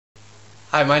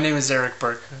Hi, my name is Eric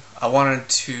Burke. I wanted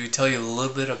to tell you a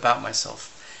little bit about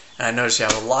myself. And I noticed you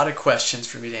have a lot of questions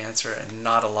for me to answer and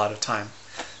not a lot of time.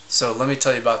 So let me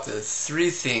tell you about the three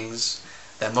things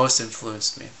that most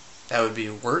influenced me. That would be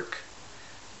work,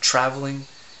 traveling,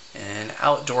 and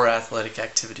outdoor athletic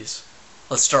activities.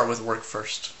 Let's start with work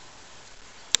first.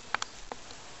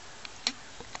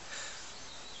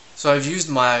 So I've used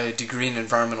my degree in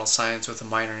environmental science with a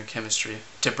minor in chemistry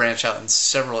to branch out in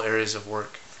several areas of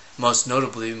work. Most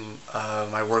notably,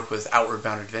 my work with Outward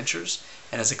Bound Adventures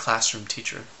and as a classroom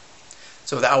teacher.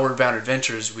 So with Outward Bound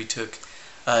Adventures, we took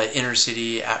inner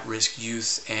city at-risk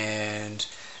youth and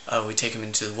we take them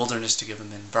into the wilderness to give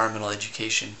them environmental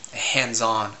education,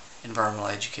 hands-on environmental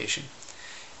education.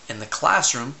 In the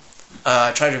classroom,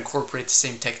 I try to incorporate the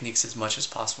same techniques as much as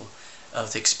possible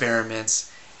with experiments,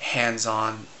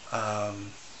 hands-on,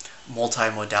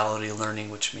 multimodality learning,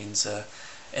 which means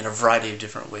in a variety of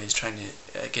different ways, trying to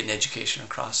get an education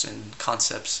across and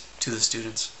concepts to the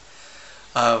students.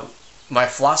 My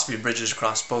philosophy bridges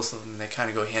across both of them. They kind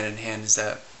of go hand in hand. Is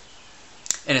that,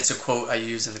 and it's a quote I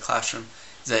use in the classroom,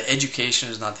 is that education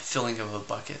is not the filling of a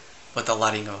bucket, but the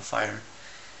lighting of a fire.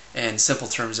 In simple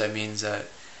terms, that means that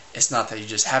it's not that you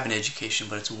just have an education,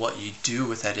 but it's what you do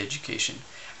with that education,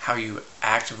 how you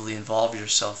actively involve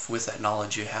yourself with that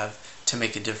knowledge you have to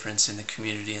make a difference in the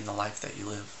community and the life that you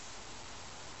live.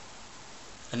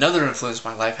 Another influence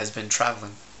in my life has been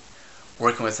traveling.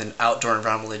 Working with an outdoor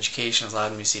environmental education has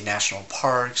allowed me to see national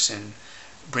parks and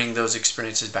bring those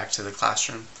experiences back to the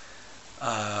classroom.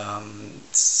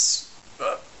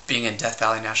 Being in Death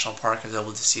Valley National Park, I was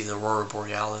able to see the Aurora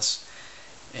Borealis,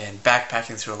 and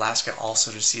backpacking through Alaska also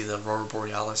to see the Aurora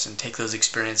Borealis and take those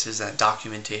experiences, that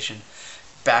documentation,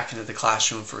 back into the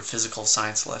classroom for physical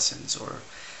science lessons, or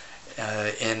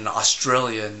in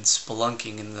Australia and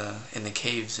spelunking in the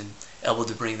caves and able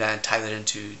to bring that and tie that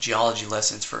into geology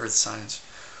lessons for earth science.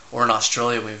 Or in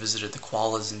Australia we visited the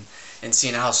koalas and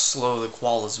seeing how slow the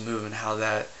koalas move and how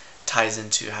that ties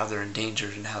into how they're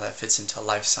endangered and how that fits into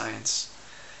life science.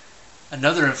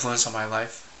 Another influence on my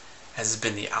life has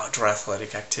been the outdoor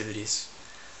athletic activities,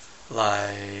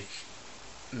 like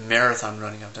marathon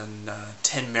running. I've done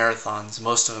 10 marathons,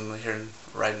 most of them here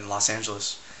right in Los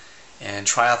Angeles. And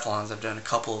triathlons, I've done a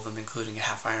couple of them, including a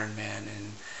half Ironman.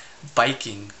 And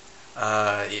biking,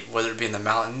 whether it be in the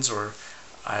mountains or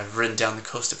I've ridden down the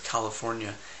coast of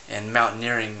California. And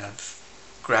mountaineering, I've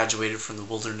graduated from the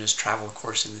wilderness travel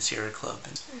course in the Sierra Club.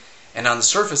 And on the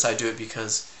surface I do it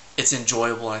because it's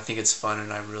enjoyable and I think it's fun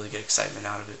and I really get excitement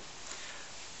out of it.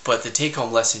 But the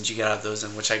take-home lessons you get out of those,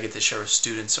 and which I get to share with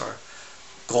students, are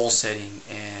goal setting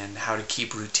and how to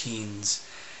keep routines.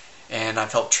 And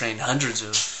I've helped train hundreds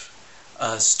of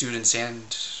students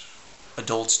and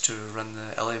adults to run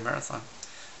the LA Marathon.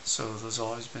 So those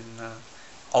have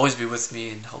always be with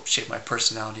me and help shape my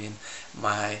personality, and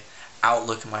my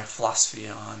outlook and my philosophy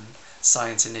on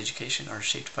science and education are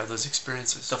shaped by those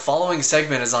experiences. The following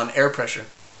segment is on air pressure.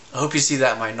 I hope you see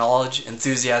that my knowledge,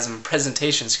 enthusiasm, and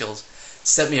presentation skills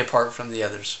set me apart from the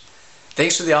others.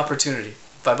 Thanks for the opportunity.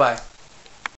 Bye-bye.